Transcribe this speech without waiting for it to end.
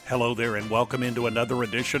Hello there, and welcome into another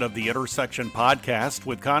edition of the Intersection Podcast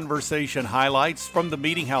with conversation highlights from the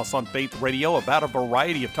Meeting House on Faith Radio about a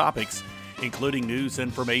variety of topics, including news,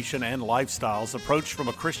 information, and lifestyles approached from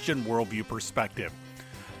a Christian worldview perspective.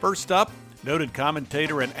 First up, noted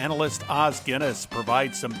commentator and analyst Os Guinness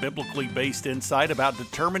provides some biblically based insight about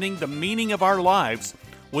determining the meaning of our lives,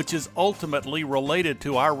 which is ultimately related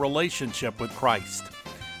to our relationship with Christ.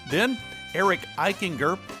 Then, Eric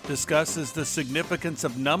Eichinger discusses the significance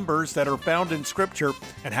of numbers that are found in Scripture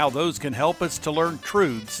and how those can help us to learn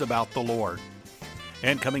truths about the Lord.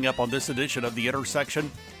 And coming up on this edition of The Intersection,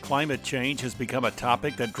 climate change has become a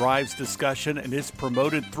topic that drives discussion and is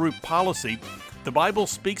promoted through policy. The Bible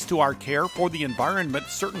speaks to our care for the environment,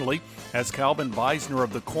 certainly, as Calvin Weisner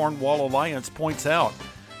of the Cornwall Alliance points out,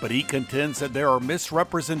 but he contends that there are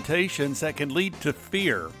misrepresentations that can lead to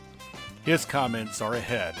fear. His comments are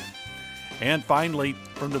ahead. And finally,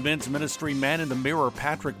 from the men's ministry Man in the Mirror,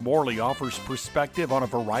 Patrick Morley offers perspective on a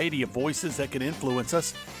variety of voices that can influence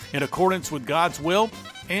us in accordance with God's will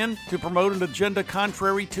and to promote an agenda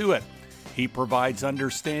contrary to it. He provides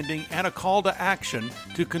understanding and a call to action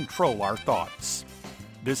to control our thoughts.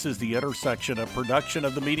 This is The Intersection, a production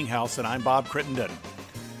of the Meeting House, and I'm Bob Crittenden.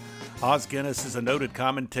 Os Guinness is a noted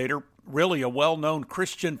commentator, really a well-known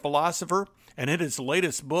Christian philosopher, and in his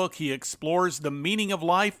latest book, he explores the meaning of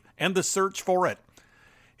life and the search for it.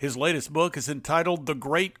 His latest book is entitled The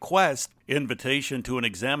Great Quest, Invitation to an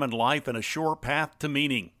Examined Life and a Sure Path to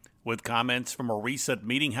Meaning. With comments from a recent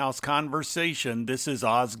Meeting House conversation, this is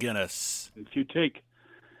Os Guinness. If you take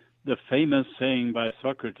the famous saying by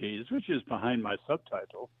Socrates, which is behind my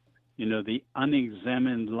subtitle, the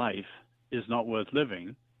unexamined life is not worth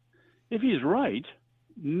living. If he's right,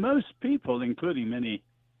 most people, including many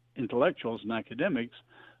intellectuals and academics,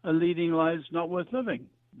 are leading lives not worth living.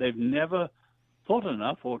 They've never thought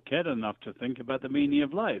enough or cared enough to think about the meaning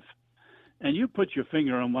of life. And you put your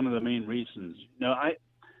finger on one of the main reasons.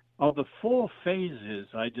 Of the four phases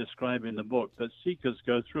I describe in the book that seekers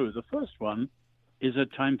go through, the first one is a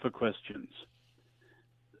time for questions.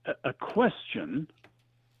 A question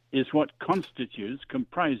is what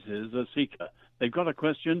comprises a seeker. They've got a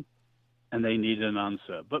question and they need an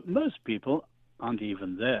answer. But most people aren't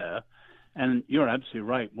even there. And you're absolutely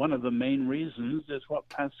right. One of the main reasons is what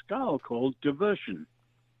Pascal called diversion.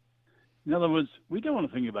 In other words, we don't want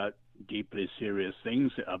to think about deeply serious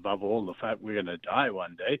things, above all the fact we're going to die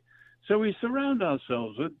one day. So we surround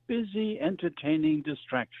ourselves with busy, entertaining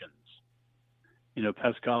distractions.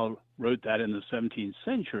 Pascal wrote that in the 17th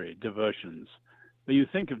century, diversions. But you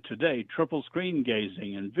think of today, triple screen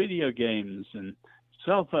gazing and video games and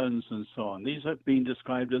cell phones and so on. These have been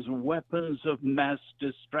described as weapons of mass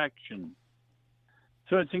distraction.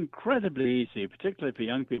 So it's incredibly easy, particularly for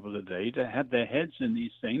young people today, to have their heads in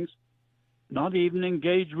these things, not even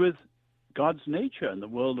engage with God's nature and the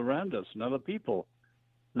world around us and other people,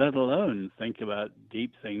 let alone think about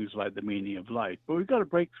deep things like the meaning of life. But we've got to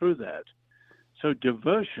break through that. So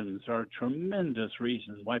diversions are a tremendous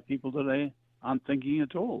reason why people today aren't thinking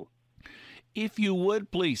at all. If you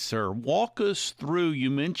would, please, sir, walk us through, you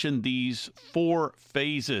mentioned these four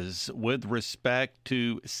phases with respect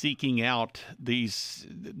to seeking out these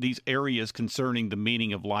areas concerning the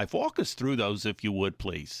meaning of life. Walk us through those, if you would,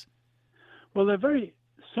 please. Well, they're very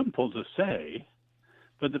simple to say,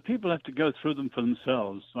 but the people have to go through them for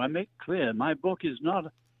themselves. So I make clear, my book is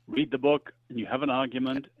not read the book and you have an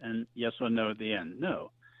argument and yes or no at the end.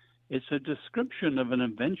 No, it's a description of an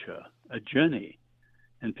adventure, a journey.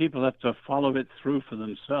 And people have to follow it through for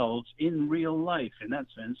themselves in real life. In that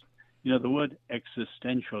sense, the word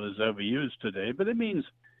existential is overused today, but it means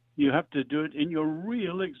you have to do it in your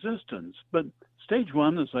real existence. But stage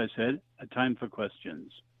one, as I said, a time for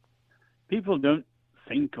questions. People don't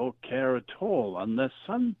think or care at all unless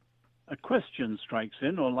a question strikes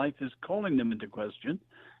in or life is calling them into question,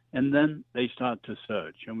 and then they start to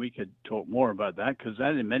search. And we could talk more about that because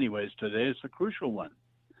that in many ways today is a crucial one.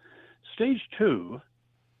 Stage two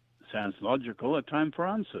sounds logical, a time for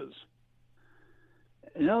answers.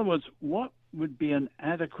 In other words, what would be an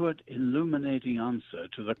adequate, illuminating answer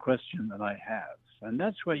to the question that I have? And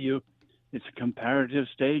that's where it's a comparative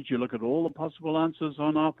stage. You look at all the possible answers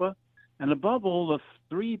on offer, and above all, the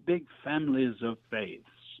three big families of faiths.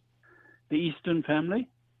 The Eastern family,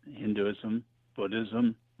 Hinduism,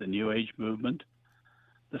 Buddhism, the New Age movement.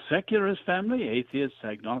 The secularist family, atheists,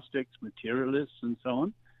 agnostics, materialists, and so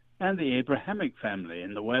on. And the Abrahamic family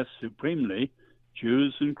in the West, supremely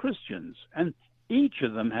Jews and Christians. And each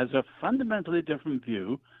of them has a fundamentally different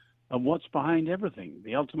view of what's behind everything,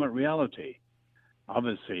 the ultimate reality.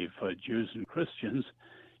 Obviously, for Jews and Christians,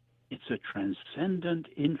 it's a transcendent,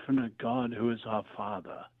 infinite God who is our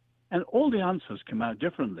Father. And all the answers come out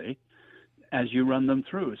differently as you run them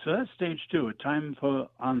through. So that's stage 2, a time for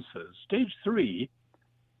answers. Stage 3,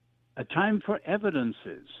 a time for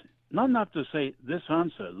evidences. Not enough to say, this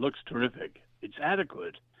answer looks terrific, it's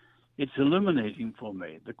adequate, it's illuminating for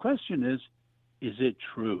me. The question is it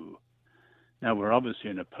true? Now, we're obviously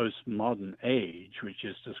in a postmodern age, which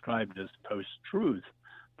is described as post-truth,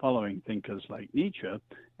 following thinkers like Nietzsche,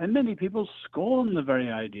 and many people scorn the very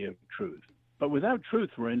idea of truth. But without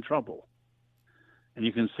truth, we're in trouble. And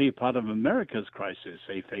you can see part of America's crisis,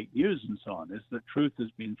 say fake news and so on, is that truth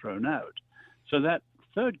has been thrown out. So that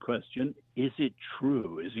third question, is it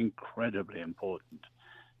true, is incredibly important.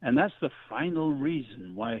 And that's the final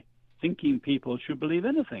reason why thinking people should believe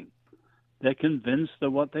anything. They're convinced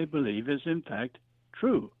that what they believe is, in fact,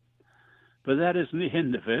 true. But that isn't the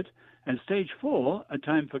end of it. And stage 4, a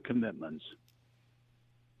time for commitments.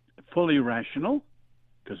 Fully rational,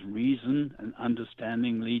 because reason and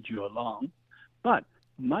understanding lead you along, but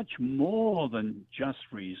much more than just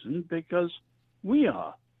reason, because we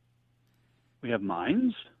are. We have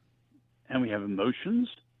minds, and we have emotions,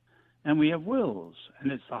 and we have wills.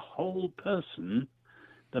 And it's the whole person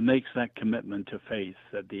that makes that commitment to faith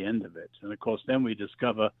at the end of it. And of course, then we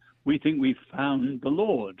discover we think we've found the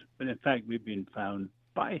Lord, but in fact, we've been found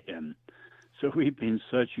by him. So we've been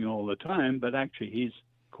searching all the time, but actually he's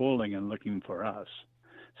calling and looking for us.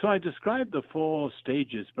 So I described the 4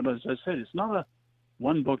 stages, but as I said, it's not a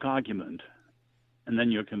one-book argument, and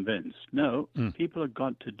then you're convinced. No, people have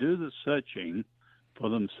got to do the searching for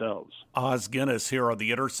themselves. Os Guinness here on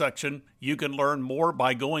The Intersection. You can learn more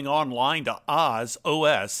by going online to Os,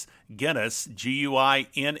 O-S, Guinness,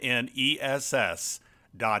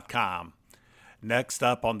 Guinness.com. Next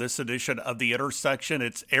up on this edition of The Intersection,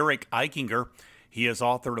 it's Eric Eichinger. He has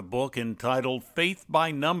authored a book entitled Faith by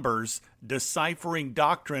Numbers, Deciphering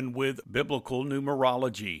Doctrine with Biblical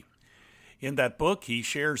Numerology. In that book, he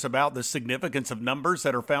shares about the significance of numbers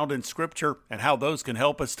that are found in Scripture and how those can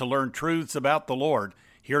help us to learn truths about the Lord.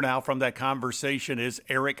 Here now from that conversation is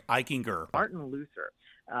Eric Eichinger. Martin Luther,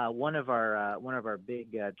 one of our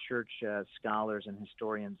big church scholars and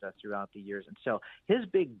historians throughout the years. And so his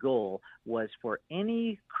big goal was for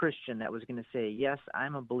any Christian that was going to say, yes,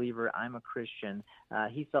 I'm a believer, I'm a Christian,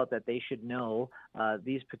 he felt that they should know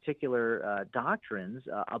these particular doctrines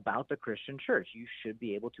about the Christian church. You should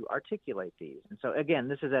be able to articulate these. And so, again,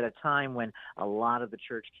 this is at a time when a lot of the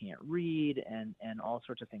church can't read and all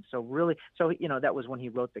sorts of things. So really, that was when he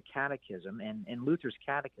wrote the Catechism. And in Luther's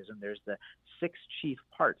Catechism, there's the 6 chief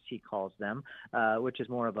parts, he calls them, which is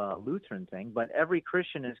more of a Lutheran thing. But every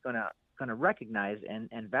Christian is going to recognize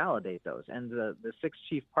and validate those. And the 6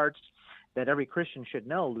 chief parts that every Christian should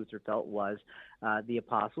know, Luther felt, was the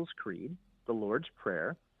Apostles' Creed, the Lord's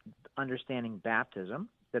Prayer, understanding baptism,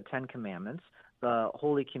 the 10 Commandments, the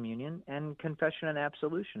Holy Communion, and confession and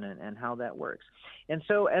absolution, and how that works. And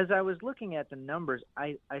so as I was looking at the numbers,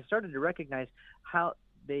 I started to recognize how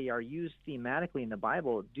they are used thematically in the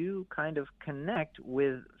Bible do kind of connect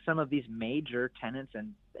with some of these major tenets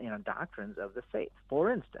and doctrines of the faith.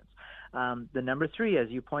 For instance, the number 3, as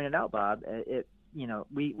you pointed out, Bob,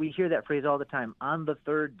 we hear that phrase all the time, on the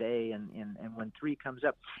third day, and when 3 comes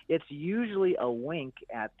up, it's usually a wink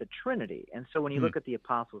at the Trinity. And so when you look at the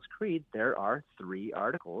Apostles' Creed, there are 3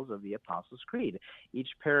 articles of the Apostles' Creed, each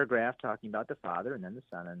paragraph talking about the Father, and then the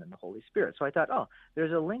Son, and then the Holy Spirit. So I thought,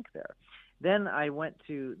 there's a link there. Then I went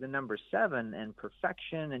to the number 7 and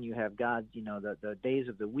perfection, and you have God, the days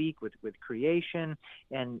of the week with creation,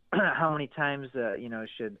 and how many times,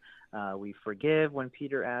 should we forgive when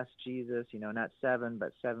Peter asked Jesus, not 7,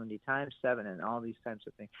 but 70 times 7, and all these types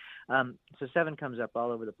of things. So 7 comes up all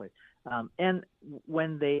over the place. And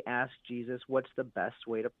when they ask Jesus, what's the best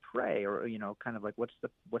way to pray, or, kind of like what's the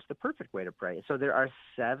perfect way to pray? So there are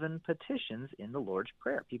 7 petitions in the Lord's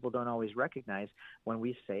Prayer. People don't always recognize when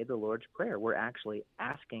we say the Lord's Prayer, we're actually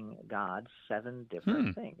asking God 7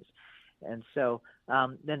 different things. And so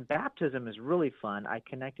then baptism is really fun. I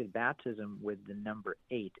connected baptism with the number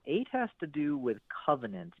 8. 8 has to do with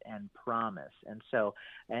covenant and promise. And so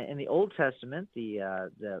in the Old Testament, the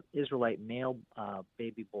Israelite male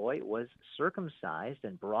baby boy was circumcised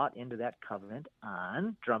and brought into that covenant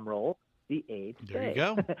on, drum roll, the 8th day. There you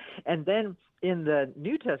go. And then in the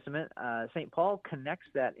New Testament, St. Paul connects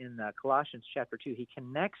that in Colossians chapter 2. He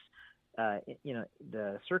connects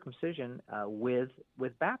the circumcision with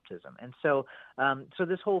baptism. And so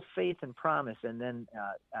this whole faith and promise, and then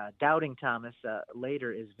doubting Thomas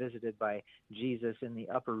later is visited by Jesus in the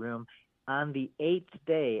upper room, on the 8th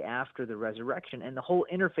day after the resurrection, and the whole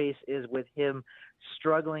interface is with him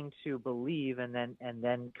struggling to believe and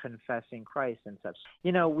then confessing Christ and such.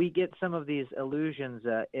 We get some of these allusions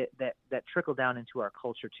that trickle down into our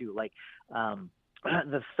culture too, like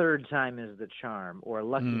the third time is the charm, or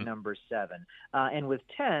lucky number 7. And with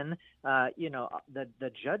 10,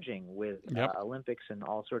 the judging with Olympics and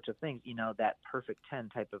all sorts of things, that perfect 10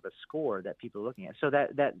 type of a score that people are looking at. So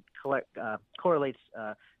that correlates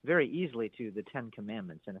very easily to the 10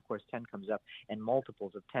 Commandments. And of course, 10 comes up in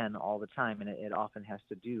multiples of 10 all the time. And it often has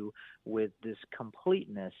to do with this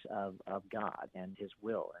completeness of God and his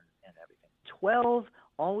will and everything. 12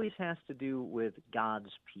 always has to do with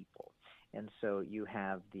God's people. And so you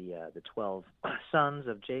have the 12 sons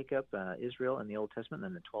of Jacob, Israel, in the Old Testament,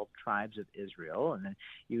 and then the 12 tribes of Israel. And then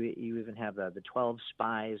you even have the 12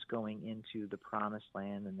 spies going into the Promised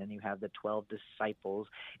Land, and then you have the 12 disciples.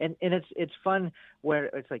 And it's fun where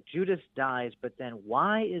it's like Judas dies, but then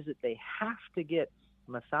why is it they have to get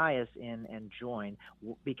Matthias in and join?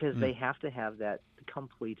 Because they have to have that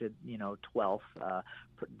completed 12th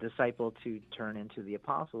disciple to turn into the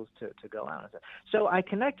apostles to go out. So I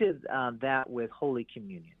connected that with Holy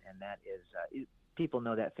Communion, and that is people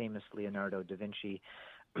know that famous Leonardo da Vinci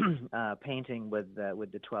painting with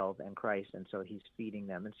the 12 and Christ, and so he's feeding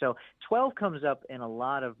them. And so 12 comes up in a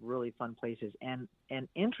lot of really fun places, and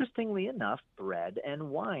interestingly enough, bread and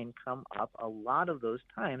wine come up a lot of those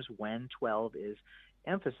times when 12 is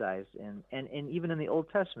emphasized and even in the Old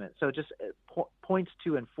Testament. So it just points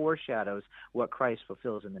to and foreshadows what Christ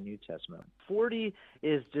fulfills in the New Testament. 40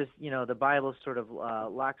 is just, the Bible sort of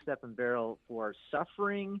lock, step, and barrel for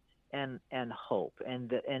suffering and hope, and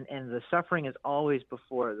the suffering is always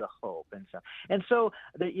before the hope, and so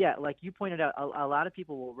like you pointed out, a lot of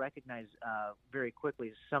people will recognize very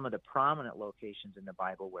quickly some of the prominent locations in the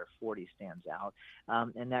Bible where 40 stands out,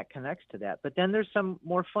 and that connects to that. But then there's some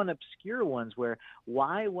more fun, obscure ones where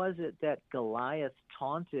why was it that Goliath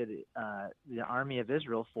taunted the army of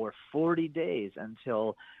Israel for 40 days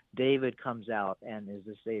until David comes out and is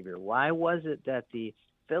the Savior? Why was it that the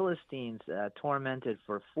Philistines tormented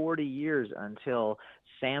for 40 years until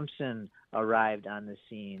Samson arrived on the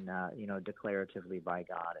scene, declaratively by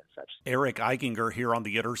God and such? Eric Eichinger here on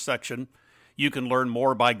The Intersection. You can learn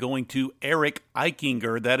more by going to Eric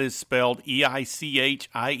Eichinger, that is spelled EICHINGER,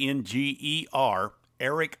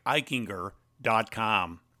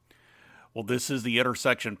 ericeichinger.com. Well, this is the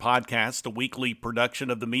Intersection Podcast, a weekly production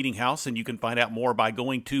of the Meeting House, and you can find out more by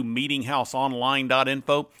going to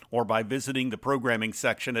meetinghousеonline.info or by visiting the programming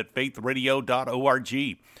section at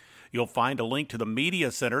faithradio.org. You'll find a link to the Media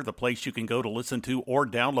Center, the place you can go to listen to or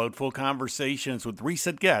download full conversations with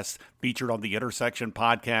recent guests featured on the Intersection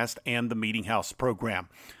Podcast and the Meeting House program.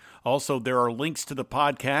 Also, there are links to the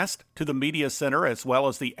podcast, to the Media Center, as well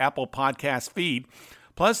as the Apple Podcast feed.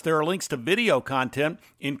 Plus, there are links to video content,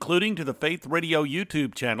 including to the Faith Radio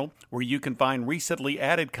YouTube channel, where you can find recently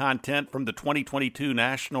added content from the 2022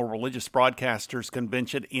 National Religious Broadcasters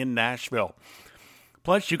Convention in Nashville.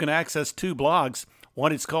 Plus, you can access 2 blogs.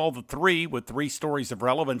 One is called The Three, with 3 stories of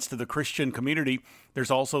relevance to the Christian community.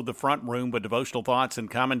 There's also The Front Room with devotional thoughts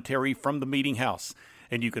and commentary from the Meeting House.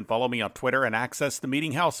 And you can follow me on Twitter and access the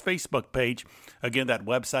Meeting House Facebook page. Again, that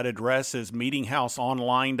website address is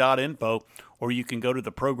meetinghouseonline.info, or you can go to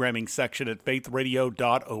the programming section at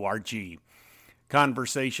faithradio.org.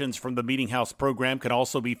 Conversations from the Meeting House program can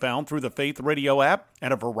also be found through the Faith Radio app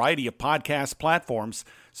and a variety of podcast platforms.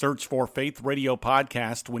 Search for Faith Radio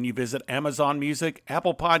Podcast when you visit Amazon Music,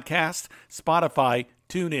 Apple Podcasts, Spotify,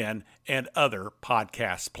 TuneIn, and other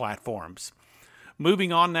podcast platforms.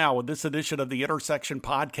 Moving on now with this edition of the Intersection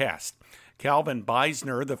Podcast. Calvin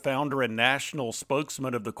Beisner, the founder and national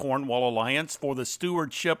spokesman of the Cornwall Alliance for the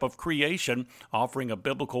Stewardship of Creation, offering a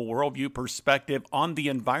biblical worldview perspective on the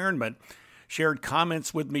environment, shared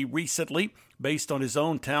comments with me recently based on his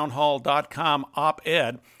own townhall.com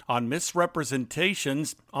op-ed on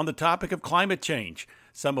misrepresentations on the topic of climate change,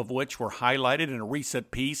 some of which were highlighted in a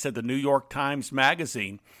recent piece at the New York Times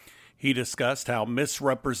Magazine. He discussed how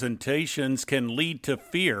misrepresentations can lead to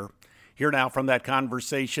fear. Here now from that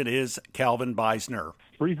conversation is Calvin Beisner.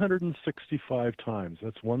 365 times,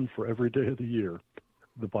 that's one for every day of the year,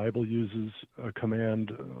 the Bible uses a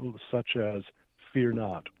command such as fear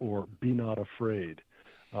not or be not afraid,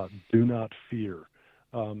 do not fear.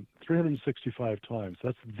 365 times.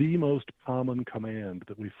 That's the most common command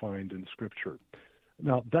that we find in Scripture.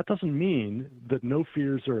 Now, that doesn't mean that no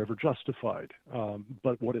fears are ever justified,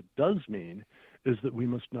 but what it does mean is that we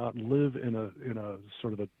must not live in a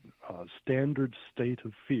sort of a standard state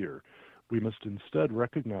of fear, We must instead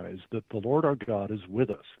recognize that the Lord our God is with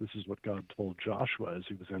us. This is what God told Joshua as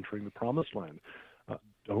he was entering the Promised Land.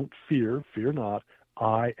 Don't fear, fear not,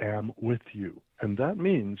 I am with you. And that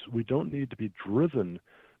means we don't need to be driven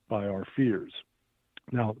by our fears.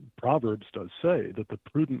 Now, Proverbs does say that the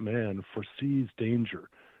prudent man foresees danger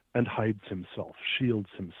and hides himself, shields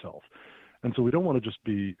himself. And so we don't want to just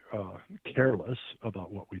be careless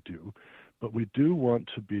about what we do, but we do want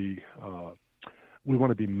to be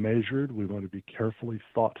measured. We want to be carefully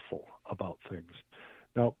thoughtful about things.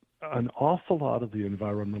 Now, an awful lot of the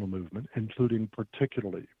environmental movement, including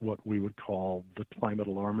particularly what we would call the climate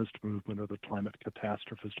alarmist movement or the climate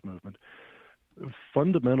catastrophist movement,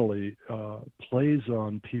 fundamentally plays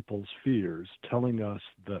on people's fears, telling us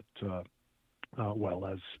that,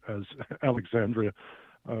 as Alexandria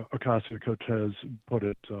Ocasio-Cortez put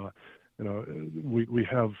it, we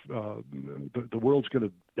have the world's going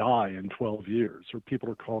to die in 12 years, or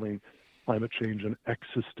people are calling climate change an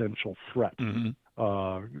existential threat. Mm-hmm.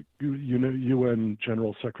 UN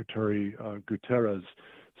General Secretary Guterres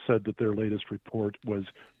said that their latest report was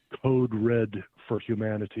code red for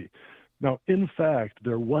humanity. Now, in fact,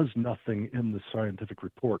 there was nothing in the scientific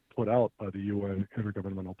report put out by the UN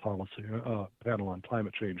Intergovernmental Policy Panel on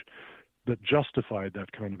Climate Change that justified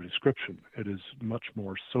that kind of description. It is much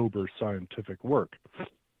more sober scientific work.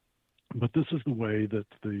 But this is the way that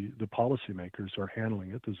the policymakers are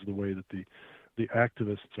handling it. This is the way that the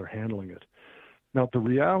activists are handling it. Now, the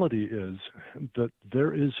reality is that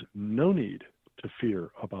there is no need to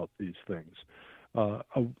fear about these things. A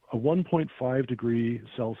 1.5 degree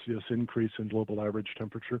Celsius increase in global average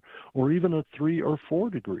temperature, or even a 3 or 4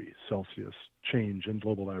 degree Celsius change in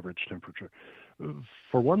global average temperature.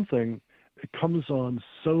 For one thing, it comes on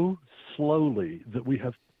so slowly that we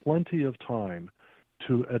have plenty of time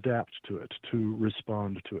to adapt to it, to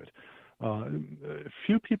respond to it.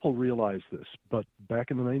 Few people realize this, but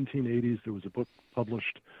back in the 1980s, there was a book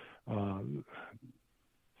published,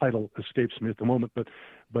 title escapes me at the moment, but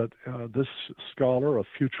this scholar, a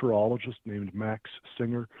futurologist named Max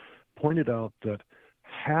Singer, pointed out that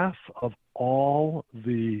half of all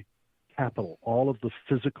the capital, all of the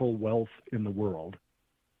physical wealth in the world,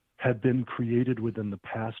 had been created within the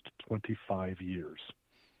past 25 years.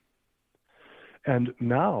 And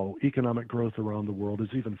now economic growth around the world is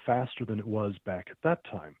even faster than it was back at that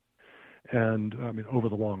time, and over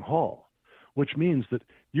the long haul, which means that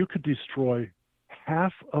you could destroy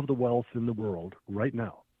half of the wealth in the world right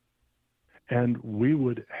now, and we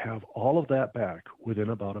would have all of that back within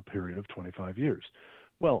about a period of 25 years.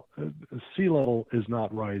 Well, sea level is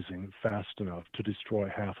not rising fast enough to destroy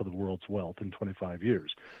half of the world's wealth in 25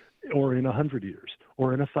 years, or in 100 years,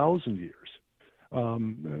 or in 1,000 years.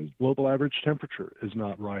 Global average temperature is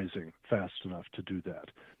not rising fast enough to do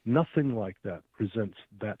that. Nothing like that presents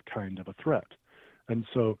that kind of a threat. And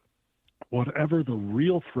so whatever the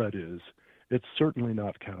real threat is, it's certainly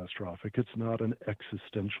not catastrophic. It's not an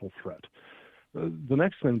existential threat. The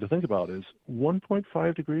next thing to think about is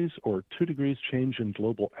 1.5 degrees or 2 degrees change in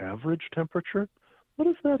global average temperature. What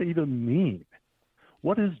does that even mean?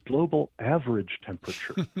 What is global average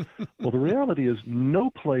temperature? Well, the reality is no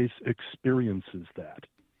place experiences that.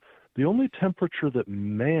 The only temperature that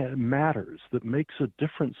matters, that makes a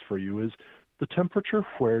difference for you, is the temperature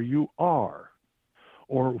where you are,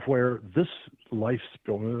 or where this life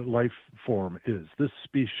form is, this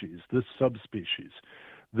species, this subspecies,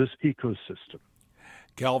 this ecosystem.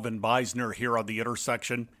 Calvin Beisner here on The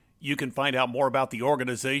Intersection. You can find out more about the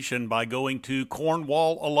organization by going to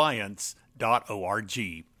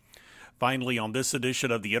CornwallAlliance.org. Finally, on this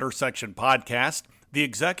edition of the Intersection podcast, the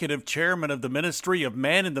executive chairman of the Ministry of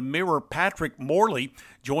Man in the Mirror, Patrick Morley,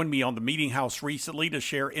 joined me on the Meeting House recently to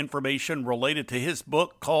share information related to his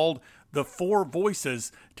book called The Four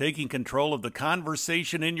Voices, Taking Control of the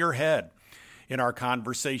Conversation in Your Head. In our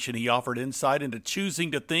conversation, he offered insight into choosing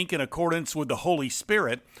to think in accordance with the Holy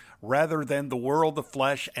Spirit rather than the world, the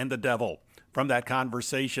flesh, and the devil. From that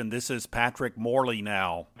conversation, this is Patrick Morley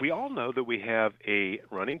now. We all know that we have a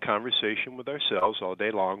running conversation with ourselves all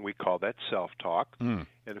day long. We call that self-talk. And,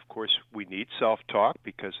 of course, we need self-talk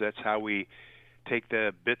because that's how we take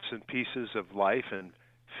the bits and pieces of life and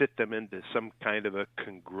fit them into some kind of a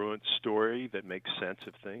congruent story that makes sense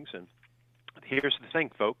of things. And here's the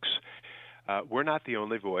thing, folks. We're not the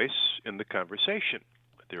only voice in the conversation.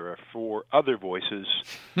 There are 4 other voices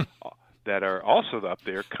that are also up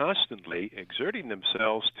there constantly exerting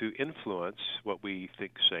themselves to influence what we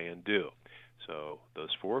think, say, and do. So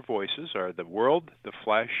those 4 voices are the world, the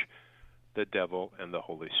flesh, the devil, and the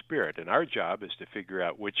Holy Spirit. And our job is to figure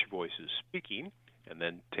out which voice is speaking and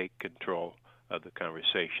then take control of the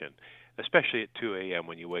conversation. especially at 2 a.m.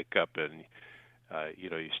 when you wake up and you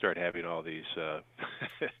start having all these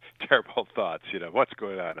terrible thoughts. What's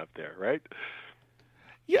going on up there, right?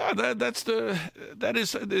 Yeah,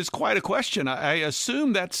 that is quite a question. I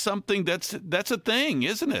assume that's something that's a thing,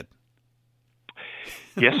 isn't it?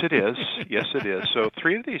 Yes, it is. Yes, it is. So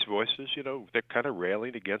 3 of these voices, they're kind of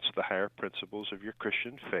railing against the higher principles of your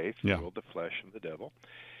Christian faith, the world, the flesh, and the devil.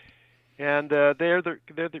 And they're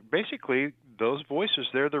basically those voices.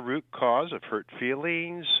 They're the root cause of hurt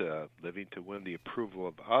feelings, living to win the approval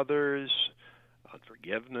of others,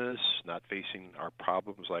 unforgiveness, not facing our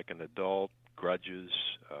problems like an adult, grudges,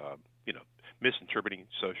 misinterpreting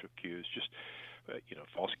social cues, just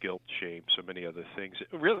false guilt, shame, so many other things.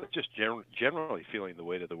 Really, just generally feeling the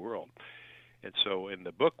weight of the world. And so, in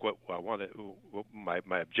the book,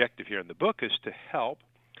 my objective here in the book is to help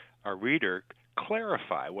our reader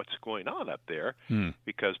clarify what's going on up there,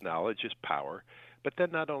 because knowledge is power. But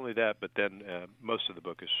then, not only that, but then most of the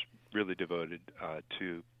book is really devoted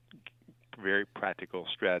to very practical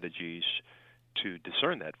strategies to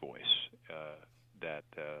discern that voice.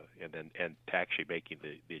 And to actually making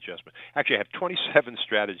the adjustment. Actually, I have 27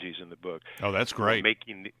 strategies in the book. Oh, that's great.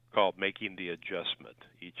 Called Making the Adjustment.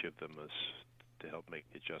 Each of them is to help make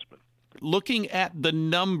the adjustment. Looking at the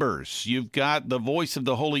numbers, you've got the voice of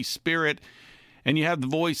the Holy Spirit, and you have the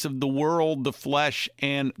voice of the world, the flesh,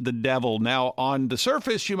 and the devil. Now, on the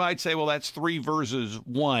surface, you might say, well, that's 3 versus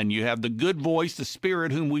 1. You have the good voice, the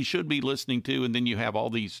Spirit, whom we should be listening to, and then you have all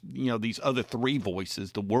these, these other 3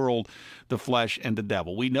 voices, the world, the flesh, and the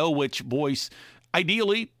devil. We know which voice,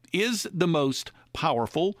 ideally, is the most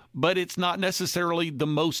powerful, but it's not necessarily the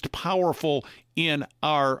most powerful in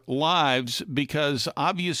our lives, because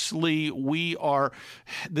obviously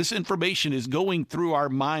this information is going through our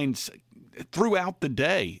minds throughout the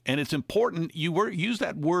day, and it's important you use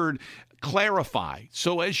that word clarify.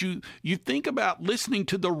 So as you think about listening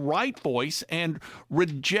to the right voice and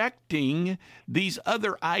rejecting these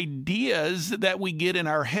other ideas that we get in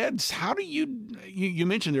our heads, how do you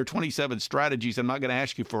mentioned there are 27 strategies. I'm not going to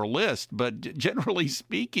ask you for a list, but generally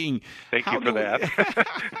speaking, thank you for that.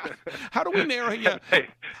 How do we narrow?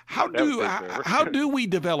 How do we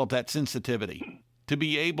develop that sensitivity to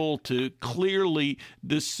be able to clearly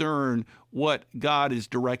discern what God is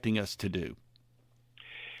directing us to do?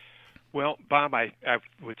 Well, Bob, I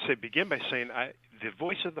would begin by saying the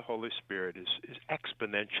voice of the Holy Spirit is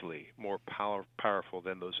exponentially more powerful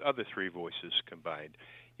than those other 3 voices combined,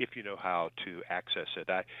 if you know how to access it.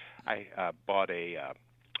 I bought a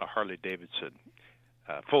Harley Davidson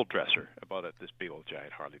full dresser. I bought this big old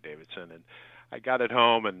giant Harley Davidson, and I got it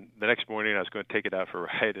home, and the next morning I was going to take it out for a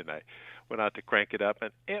ride, and I went out to crank it up,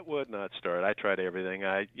 and it would not start. I tried everything.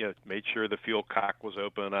 I made sure the fuel cock was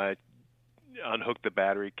open. I unhooked the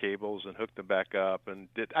battery cables and hooked them back up, and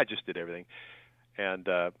I just did everything. And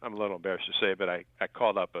I'm a little embarrassed to say, but I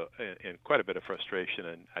called up in quite a bit of frustration,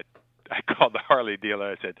 and I called the Harley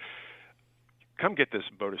dealer. I said, "Come get this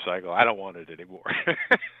motorcycle. I don't want it anymore."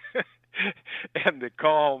 And the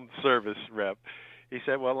calm service rep, he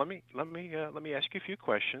said, "Well, let me ask you a few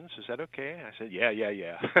questions. Is that okay?" I said, "Yeah."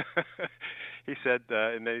 He said,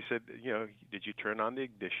 and then he said, "Did you turn on the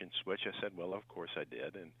ignition switch?" I said, "Well, of course I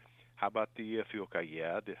did." "And how about the fuel car?"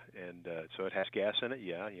 "Yeah." "And so it has gas in it?"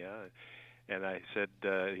 Yeah. And I said,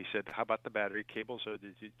 he said, "How about the battery cables? Or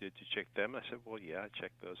did you check them?" I said, "Well, yeah, I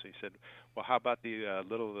checked those." He said, "Well, how about the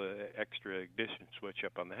little extra ignition switch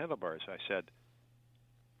up on the handlebars?" I said,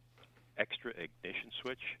 "Extra ignition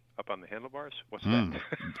switch up on the handlebars? What's that?"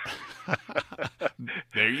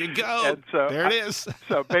 There you go. And so there it is.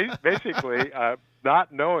 So basically,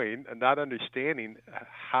 not knowing and not understanding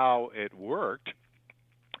how it worked,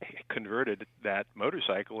 converted that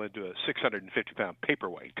motorcycle into a 650-pound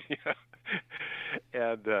paperweight.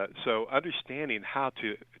 And so understanding how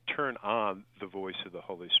to turn on the voice of the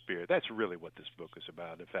Holy Spirit, that's really what this book is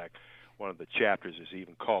about. In fact, one of the chapters is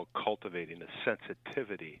even called Cultivating a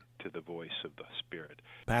Sensitivity to the Voice of the Spirit.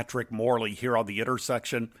 Patrick Morley here on The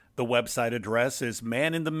Intersection. The website address is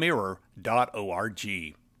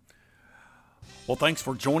maninthemirror.org. Well, thanks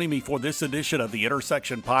for joining me for this edition of the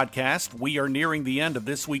Intersection Podcast. We are nearing the end of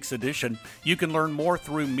this week's edition. You can learn more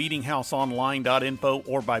through meetinghouseonline.info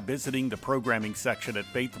or by visiting the programming section at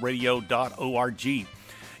faithradio.org.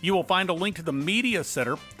 You will find a link to the Media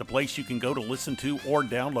Center, the place you can go to listen to or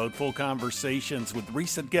download full conversations with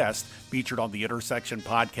recent guests featured on the Intersection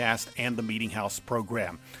Podcast and the Meeting House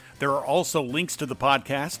program. There are also links to the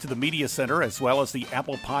podcast, to the Media Center, as well as the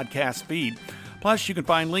Apple Podcast feed. Plus, you can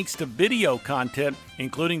find links to video content,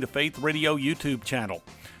 including the Faith Radio YouTube channel.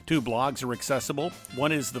 Two blogs are accessible.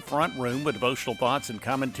 One is The Front Room with devotional thoughts and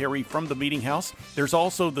commentary from the Meeting House. There's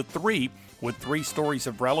also The Three with 3 stories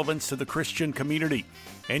of relevance to the Christian community.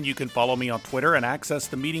 And you can follow me on Twitter and access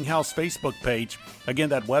the Meeting House Facebook page. Again,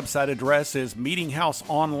 that website address is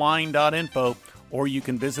meetinghouseonline.info, or you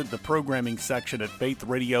can visit the programming section at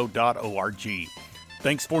faithradio.org.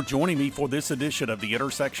 Thanks for joining me for this edition of the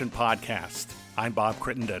Intersection Podcast. I'm Bob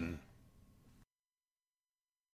Crittenden.